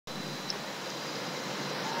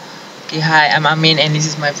Okay, hi, I'm Amin and this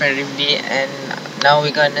is my friend Rifdee, and now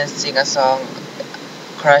we're gonna sing a song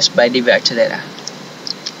Crush by David Archuleta.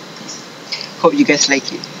 Hope you guys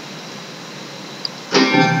like it.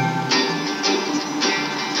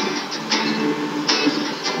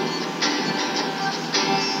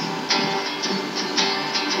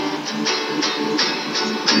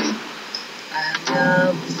 I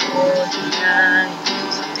love before tonight,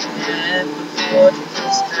 something that before the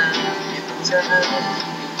first time. Every time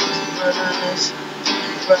you rush,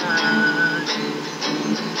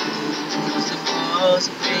 was the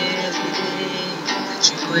possibility that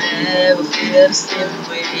you would ever feel the same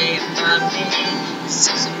way about me. It's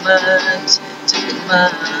too much, too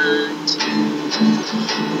much.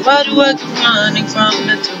 Why do I keep running from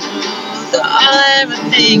the truth? All I ever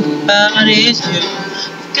think about is you.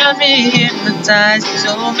 You've got me hypnotized,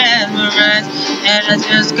 so memorized, and I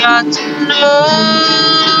just got to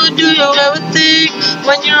know. Do you ever think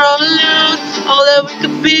when you're all alone, all that we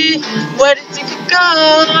could be? Where did you go?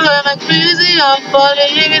 Am I crazy or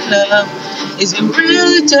falling in love? Is it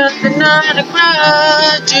really just another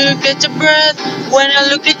crush? Do you catch your breath when I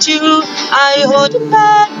look at you? I hold you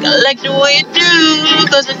back, I like the way you do,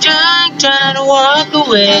 cause I'm trying to walk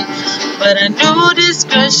away, but I know this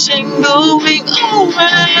crush ain't going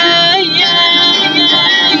away,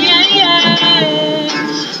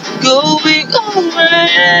 going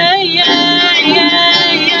away,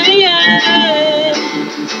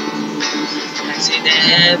 Has it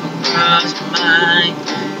ever crossed my mind?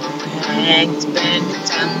 We hang, spending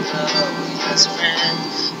time alone with as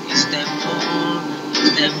friends. Is there more?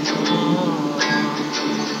 Is there more?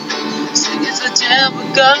 So it's a time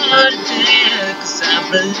we're gonna take, cause I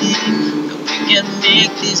believe that we can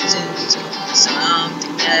make this into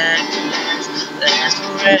something that can last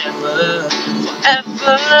forever,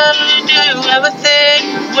 forever. Do you ever think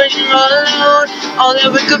when you're all alone, all that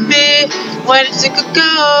we could be, where did it could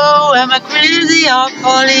go? Am I crazy or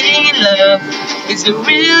falling in love? Is it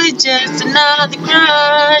really just another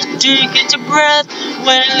crush? Do you get your breath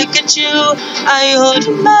when I look at you? I hold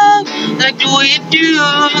you back like the way you do,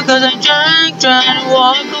 cause I'm trying to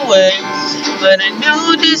walk away, but I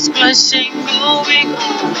know this crush ain't going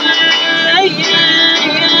away,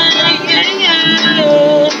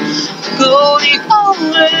 going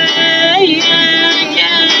away,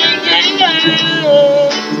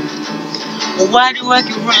 Why do I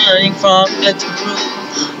keep running from the truth?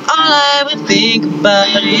 All I ever think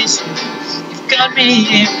about is you. You've got me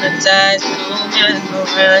hypnotized, so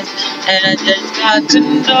mesmerized, and I just got to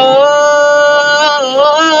know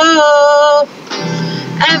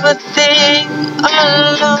everything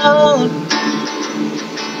alone.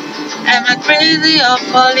 Am I crazy or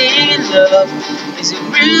falling in love? Is it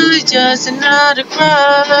really just another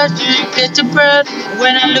crush? Do you get your breath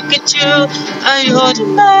when I look at you? I hold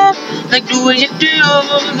you back like the way you do,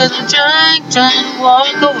 cause I'm trying to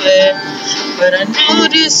walk away, but I know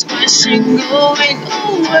this crush ain't going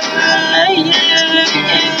away,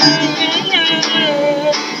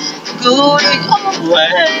 going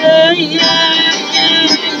away,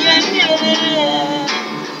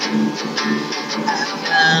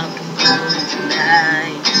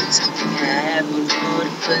 Tonight, something happened for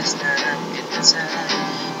the first time. At the time,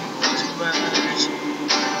 you want to rush.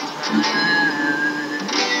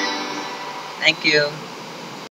 Thank you.